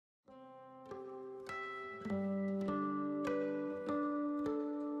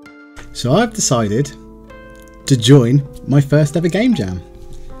So I've decided to join my first ever game jam.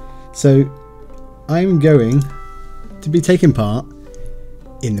 So I'm going to be taking part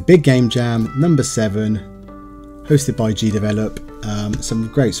in the big game jam number 7, hosted by Gdevelop. Some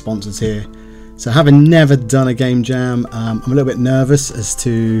great sponsors here. So having never done a game jam, I'm a little bit nervous as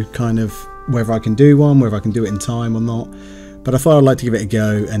to kind of whether I can do one, whether I can do it in time or not. But I thought I'd like to give it a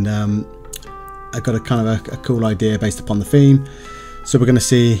go, and I got a kind of a cool idea based upon the theme. So we're going to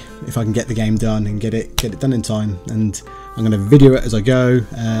see if I can get the game done and get it done in time. And I'm going to video it as I go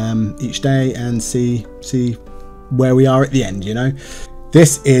each day and see where we are at the end. You know,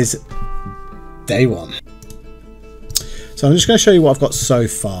 this is day 1. So I'm just going to show you what I've got so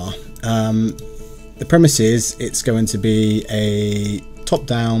far. The premise is it's going to be a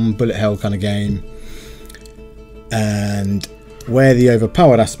top-down bullet hell kind of game, and where the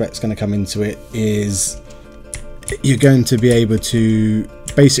overpowered aspect is going to come into it is you're going to be able to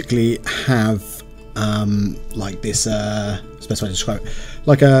basically have like this best way to describe it,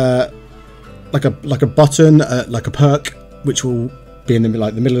 like a button, like a perk, which will be in the middle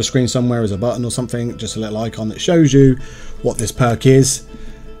of the screen somewhere as a button or something, just a little icon that shows you what this perk is.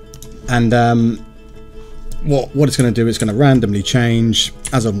 And what it's going to do, it's going to randomly change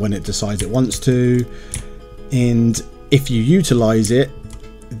as and when it decides it wants to, and if you utilize it,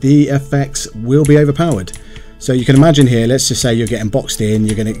 the effects will be overpowered. So you can imagine here, let's just say you're getting boxed in,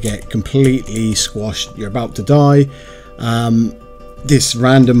 you're going to get completely squashed, you're about to die. This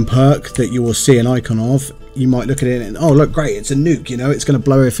random perk that you will see an icon of, you might look at it and, oh look, great, it's a nuke, you know, it's going to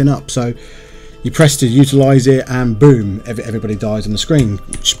blow everything up. So you press to utilize it and boom, everybody dies on the screen,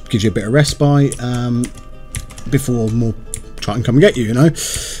 which gives you a bit of respite before more try and come and get you, you know.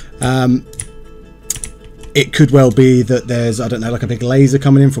 It could well be that there's, I don't know, like a big laser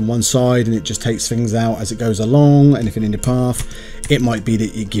coming in from one side and it just takes things out as it goes along, anything in your path. It might be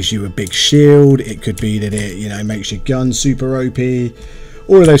that it gives you a big shield. It could be that it, you know, makes your gun super OP,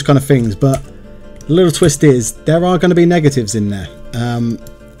 all of those kind of things. But the little twist is there are going to be negatives in there.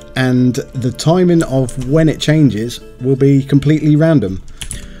 And the timing of when it changes will be completely random.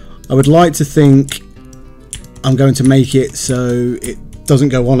 I would like to think I'm going to make it so it doesn't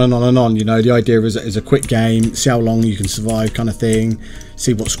go on and on and on. You know, the idea is a quick game, see how long you can survive kind of thing,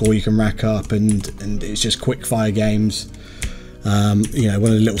 see what score you can rack up, and it's just quick fire games. You know,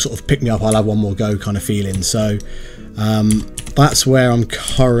 one of the little sort of pick me up, I'll have one more go kind of feeling. So that's where I'm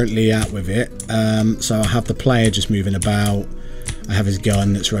currently at with it. So I have the player just moving about. I have his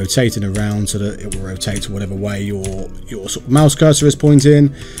gun that's rotating around so that it will rotate to whatever way your sort of mouse cursor is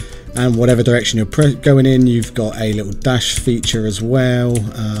pointing, and whatever direction you're going in. You've got a little dash feature as well.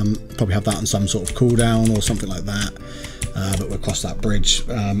 Probably have that on some sort of cooldown or something like that, but we'll cross that bridge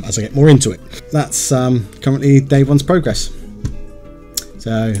as I get more into it. That's currently day 1's progress.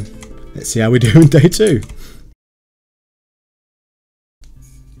 So let's see how we do in day 2.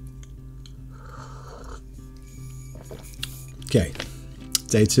 Okay,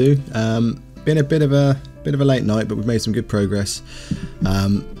 day 2. Been a bit of a late night, but we've made some good progress.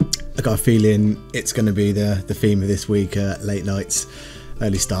 I got a feeling it's going to be the theme of this week, late nights,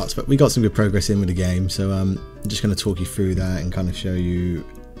 early starts, but we got some good progress in with the game. So I'm just going to talk you through that and kind of show you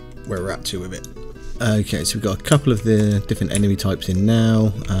where we're up to with it. Okay, so we've got a couple of the different enemy types in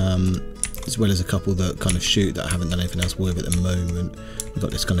now, as well as a couple that kind of shoot that I haven't done anything else with at the moment. We've got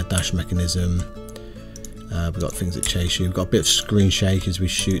this kind of dash mechanism. We've got things that chase you. We've got a bit of screen shake as we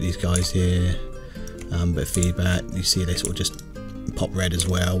shoot these guys here. A bit of feedback. You see they sort of just pop red as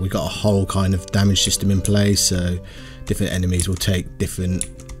well. We've got a whole kind of damage system in place, so different enemies will take different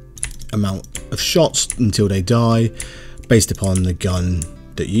amount of shots until they die based upon the gun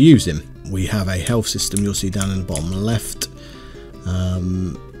that you use them. We have a health system you'll see down in the bottom left.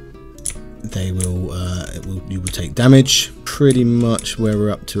 You will take damage. Pretty much where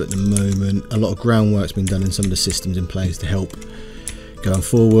we're up to at the moment. A lot of groundwork's been done in some of the systems in place to help going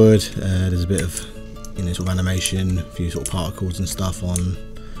forward. There's a bit of, you know, sort of animation, a few sort of particles and stuff on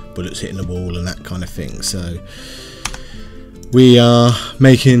bullets hitting the wall and that kind of thing. So we are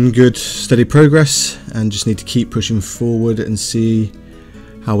making good steady progress and just need to keep pushing forward and see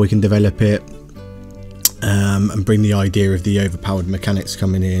how we can develop it, and bring the idea of the overpowered mechanics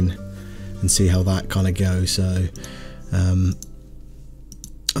coming in and see how that kind of goes. So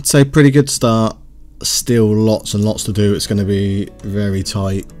I'd say pretty good start. Still lots and lots to do. It's going to be very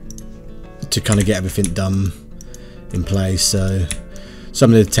tight to kind of get everything done in place. So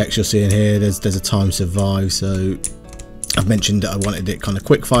some of the text you're seeing here, there's a time survive. So I've mentioned that I wanted it kind of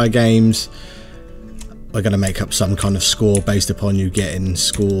quick fire games. We're going to make up some kind of score based upon you getting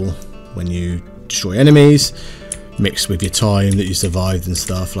score when you destroy enemies. mixed with your time that you survived and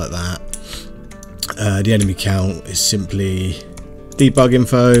stuff like that. The enemy count is simply debug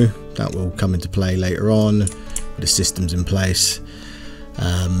info that will come into play later on with the systems in place,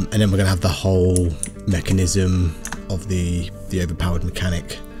 and then we're going to have the whole mechanism of the overpowered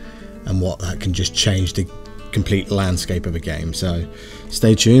mechanic and what that can just change the complete landscape of a game. So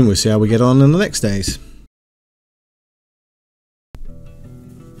stay tuned, we'll see how we get on in the next days.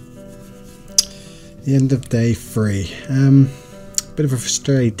 The end of day 3. Bit of a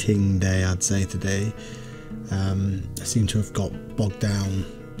frustrating day, I'd say, today. I seem to have got bogged down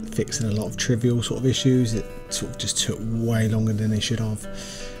fixing a lot of trivial sort of issues. It sort of just took way longer than it should have,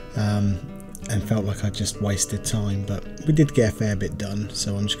 and felt like I just wasted time, but we did get a fair bit done,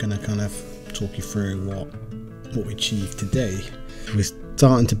 so I'm just going to kind of talk you through what we achieved today. We're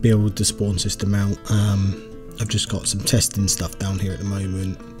starting to build the spawn system out. I've just got some testing stuff down here at the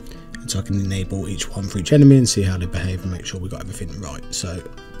moment, so I can enable each one for each enemy and see how they behave and make sure we got everything right. So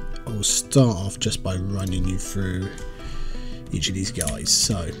I'll start off just by running you through each of these guys.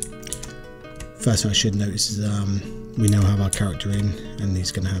 So first thing I should notice is we now have our character in, and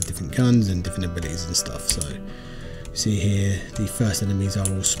he's going to have different guns and different abilities and stuff. So you see here the first enemies are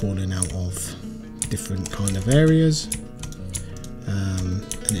all spawning out of different kind of areas, and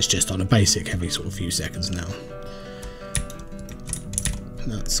it's just on a basic every sort of few seconds now.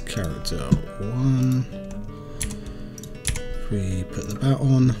 That's character 1. If we put the bat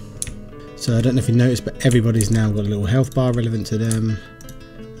on, so I don't know if you noticed, but everybody's now got a little health bar relevant to them.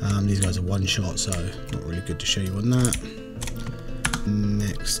 These guys are one shot, so not really good to show you on that.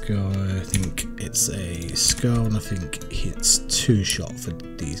 Next guy, I think it's a skull, and I think it's 2 shot for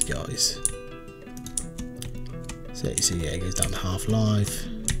these guys. So you see, yeah, it goes down to half life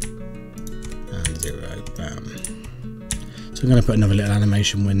and 0. Bam. So I'm going to put another little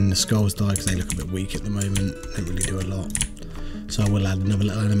animation when the skulls die, because they look a bit weak at the moment. They don't really do a lot. So I will add another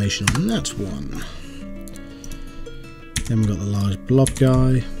little animation on that one. Then we've got the large blob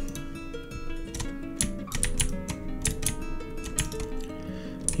guy.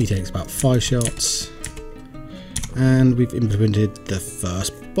 He takes about 5 shots. And we've implemented the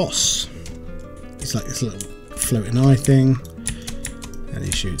first boss. It's like this little floating eye thing, and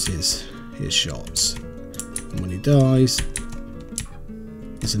he shoots his shots. And when he dies,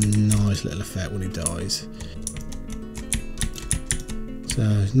 it's a nice little effect when he dies. So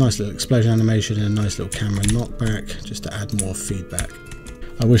nice little explosion animation and a nice little camera knockback, just to add more feedback.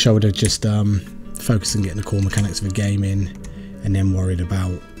 I wish I would have just focused on getting the core mechanics of a game in, and then worried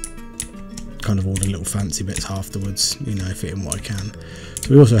about kind of all the little fancy bits afterwards, you know, fitting what I can. So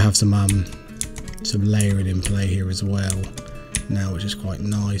we also have some layering in play here as well now, which is quite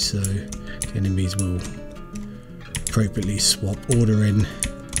nice. So the enemies will appropriately swap order in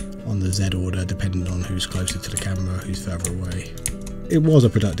on the Z order depending on who's closer to the camera, who's further away. It was a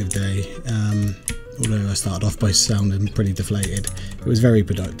productive day, although I started off by sounding pretty deflated. It was very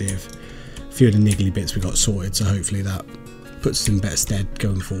productive. A few of the niggly bits we got sorted, so hopefully that puts us in better stead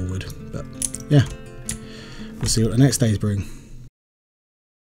going forward. But yeah, we'll see what the next days bring.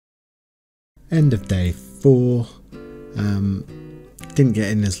 End of day 4. Didn't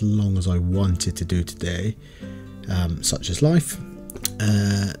get in as long as I wanted to do today, such as life.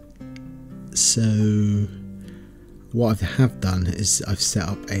 So what I have done is I've set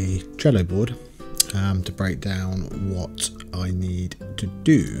up a Trello board to break down what I need to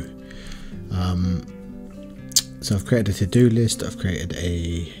do. So I've created a to-do list, I've created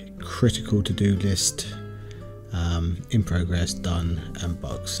a critical to-do list, in progress, done, and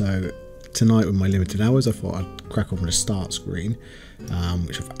bugs. So tonight with my limited hours, I thought I'd crack on with a start screen,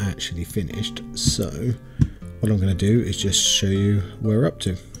 which I've actually finished. So what I'm going to do is just show you where we're up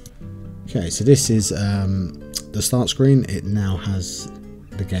to. Okay, so this is the start screen. It now has,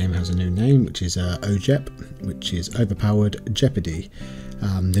 the game has a new name, which is OJEP, which is Overpowered Jeopardy.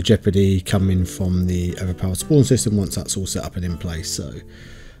 The Jeopardy coming from the overpowered spawn system once that's all set up and in place. So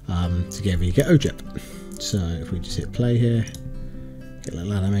together you get OJEP. So if we just hit play here, get a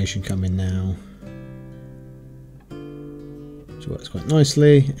little animation coming now, which works quite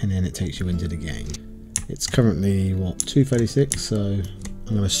nicely, and then it takes you into the game. It's currently what, 2:36, so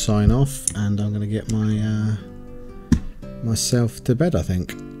I'm going to sign off and I'm going to get my myself to bed, I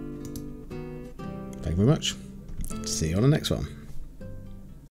think. Thank you very much. See you on the next one.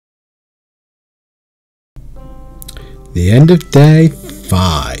 The end of day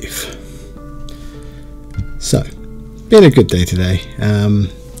 5. So, been a good day today.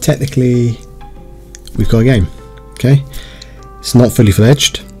 Technically, we've got a game. Okay, it's not fully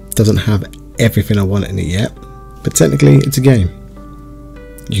fledged. Doesn't have everything I want in it yet, but technically, it's a game.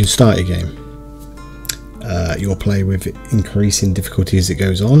 You can start a game. you'll play with increasing difficulty as it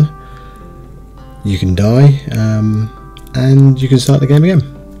goes on. You can die, and you can start the game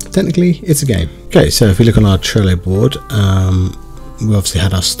again. Technically, it's a game. Okay, so if we look on our Trello board, we obviously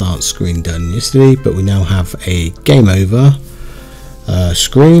had our start screen done yesterday, but we now have a game over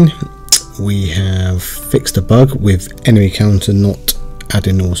screen. We have fixed a bug with enemy counter not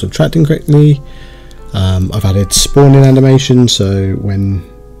adding or subtracting correctly. I've added spawning animation, so when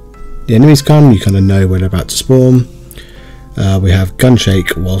the enemies come, you kind of know when they're about to spawn. We have gun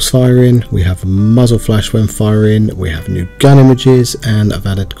shake whilst firing, we have muzzle flash when firing, we have new gun images, and I've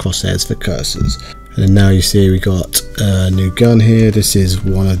added crosshairs for cursors. And then now you see we got a new gun here. This is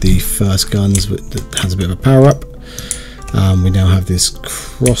one of the first guns that has a bit of a power up. We now have this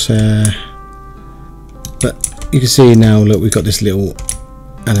crosshair, but you can see now, look, we've got this little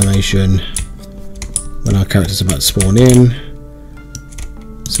animation when our character's about to spawn in.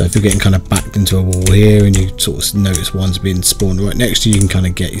 So if you're getting kind of backed into a wall here and you sort of notice one's being spawned right next to you, you can kind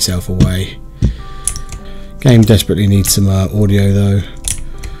of get yourself away. Game desperately needs some audio though.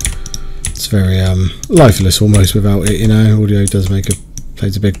 It's very lifeless almost without it, you know. Audio does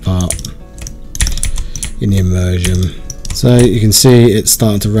plays a big part in the immersion. So you can see it's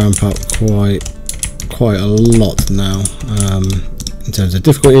starting to ramp up quite a lot now in terms of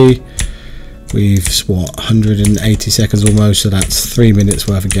difficulty. We've what, 180 seconds almost, so that's 3 minutes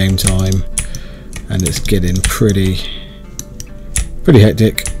worth of game time, and it's getting pretty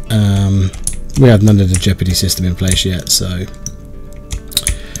hectic. We have none of the Jeopardy system in place yet, so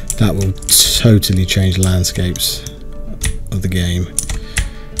that will totally change the landscapes of the game.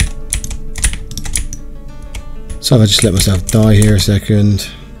 So if I just let myself die here a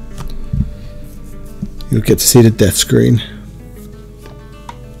second, you'll get to see the death screen.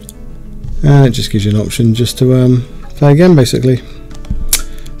 And it just gives you an option just to play again, basically.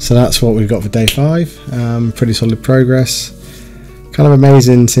 So that's what we've got for day 5. Pretty solid progress. Kind of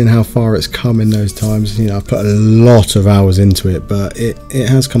amazing seeing how far it's come in those times. You know, I've put a lot of hours into it, but it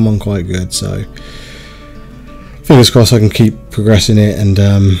has come on quite good. So fingers crossed I can keep progressing it, and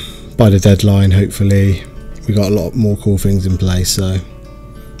by the deadline, hopefully, we got a lot more cool things in place. So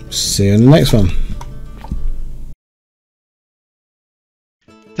see you in the next one.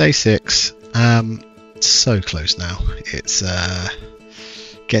 Day 6, so close now. It's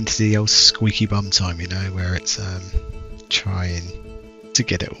getting to the old squeaky bum time, you know, where it's trying to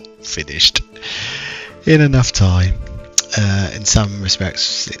get it all finished in enough time. In some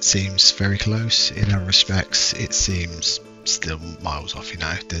respects it seems very close, in other respects it seems still miles off, you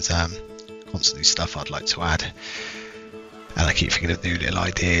know. There's constantly stuff I'd like to add, and I keep thinking of new little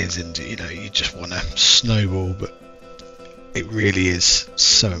ideas, and you know, you just want to snowball, but it really is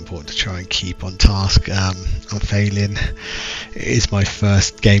so important to try and keep on task. I'm failing. It is my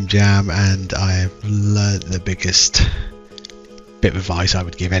first game jam, and I have learned the biggest bit of advice I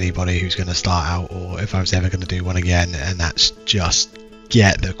would give anybody who's going to start out, or if I was ever going to do one again, and that's just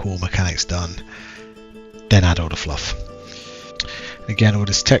get the core mechanics done, then add all the fluff. Again, all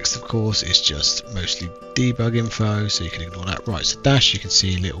this text, of course, is just mostly debug info, so you can ignore that. Right, so dash, you can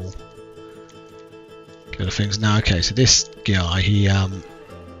see little things now. Okay, so this guy, he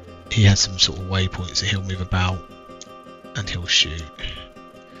has some sort of waypoints that he'll move about and he'll shoot.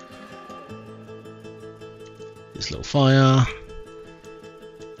 His little fire,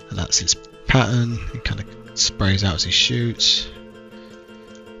 and that's his pattern. He kind of sprays out as he shoots,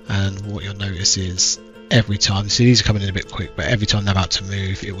 and what you'll notice is every time, so these are coming in a bit quick, but every time they're about to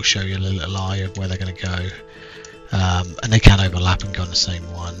move, it will show you a little eye of where they're going to go. And they can overlap and go on the same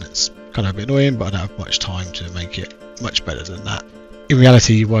one. It's kind of a bit annoying, but I don't have much time to make it much better than that. In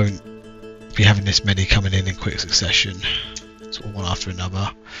reality, you won't be having this many coming in quick succession, sort of one after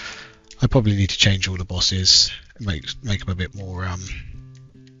another. I probably need to change all the bosses, make them a bit more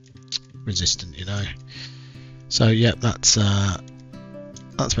resistant, you know. So yeah, that's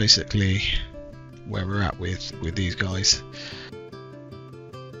basically where we're at with these guys.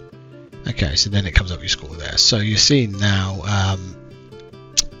 Okay, so then it comes up your score there. So you're seeing now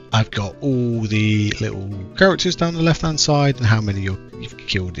I've got all the little characters down the left hand side and how many you've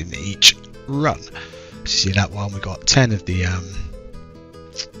killed in each run. So you see that one, we got 10 of the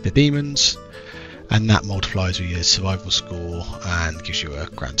demons, and that multiplies with your survival score and gives you a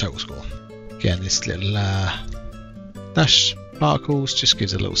grand total score. Again, this little dash particles just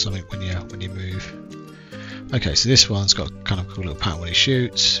gives a little something when you move. Okay, so this one's got kind of a cool little pattern when he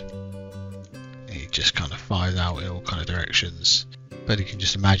shoots. He just kind of fires out in all kind of directions. But you can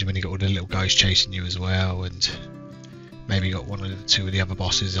just imagine when you got all the little guys chasing you as well, and maybe you got one or two of the other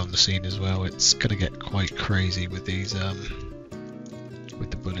bosses on the scene as well. It's gonna get quite crazy with these with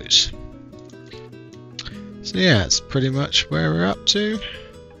the bullets. So yeah, it's pretty much where we're up to.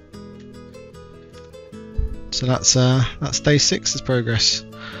 So that's day 6's progress.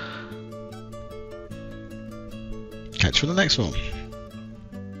 Catch you for the next one.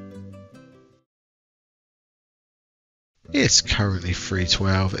 It's currently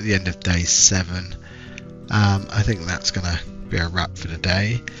 3:12 at the end of day 7. I think that's going to be a wrap for the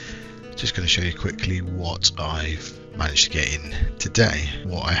day. Just going to show you quickly what I've managed to get in today.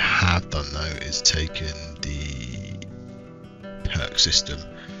 What I have done though is taken the perk system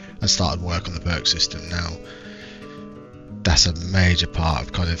and started work on the perk system. Now that's a major part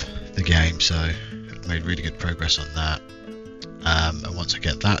of kind of the game, so I've made really good progress on that. And once I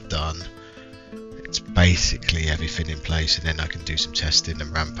get that done, it's basically everything in place, and then I can do some testing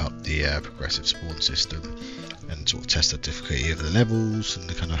and ramp up the progressive spawn system and sort of test the difficulty of the levels and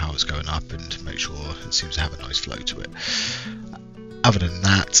the kind of how it's going up and make sure it seems to have a nice flow to it. Other than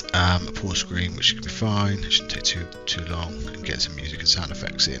that, a pause screen, which can be fine, it shouldn't take too long, and get some music and sound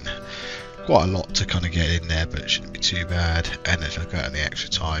effects in. Quite a lot to kind of get in there, but it shouldn't be too bad. And if I got any extra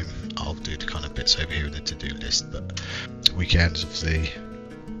time, I'll do the kind of bits over here in the to-do list. But weekends obviously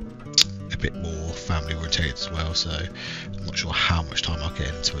a bit more family orientated as well, so I'm not sure how much time I'll get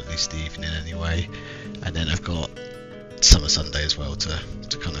into, at least the evening anyway. And then I've got summer Sunday as well to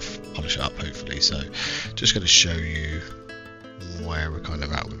kind of polish it up hopefully. So just going to show you where we're kind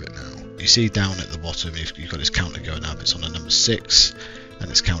of at with it now. You see down at the bottom you've got this counter going up. It's on the number 6 and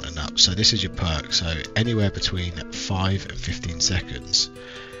it's counting up. So this is your perk. So anywhere between 5 and 15 seconds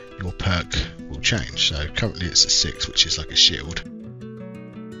your perk will change. So currently it's a 6, which is like a shield.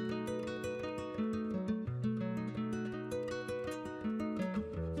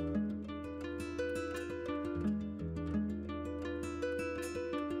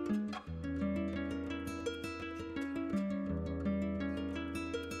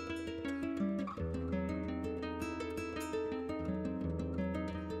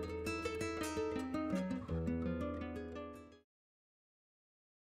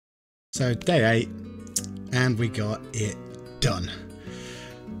 So day 8, and we got it done.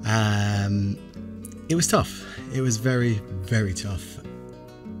 It was tough. It was very, very tough.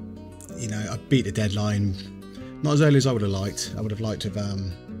 You know, I beat the deadline not as early as I would have liked. I would have liked to have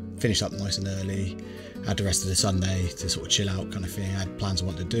finished up nice and early, had the rest of the Sunday to sort of chill out kind of thing. I had plans I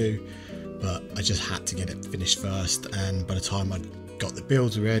wanted to do, but I just had to get it finished first. And by the time I'd got the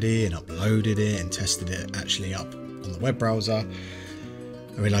builds ready and uploaded it and tested it actually up on the web browser,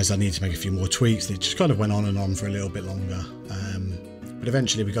 I realised I needed to make a few more tweaks. It just kind of went on and on for a little bit longer, but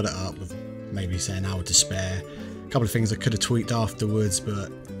eventually we got it up with maybe say an hour to spare. A couple of things I could have tweaked afterwards,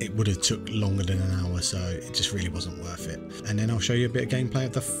 but it would have took longer than an hour, so it just really wasn't worth it. And then I'll show you a bit of gameplay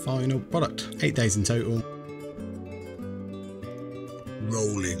of the final product. 8 days in total.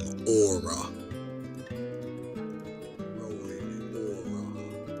 Rolling aura.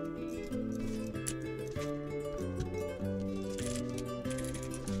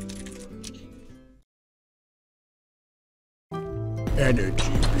 Energy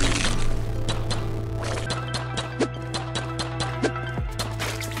beam.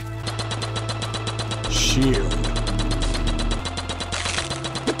 Shield.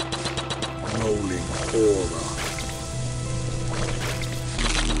 Rolling aura.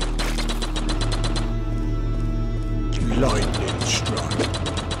 Lightning strike.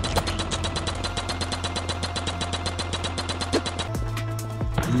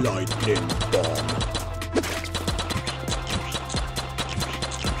 Lightning bomb.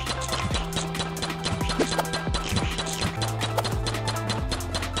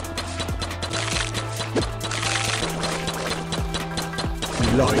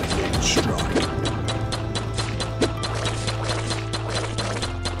 Lightning strike.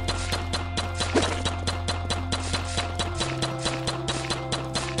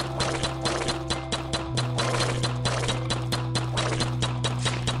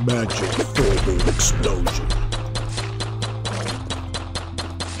 Magic thermal explosion.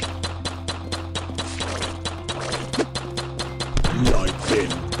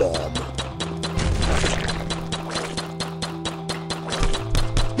 Lightning bomb.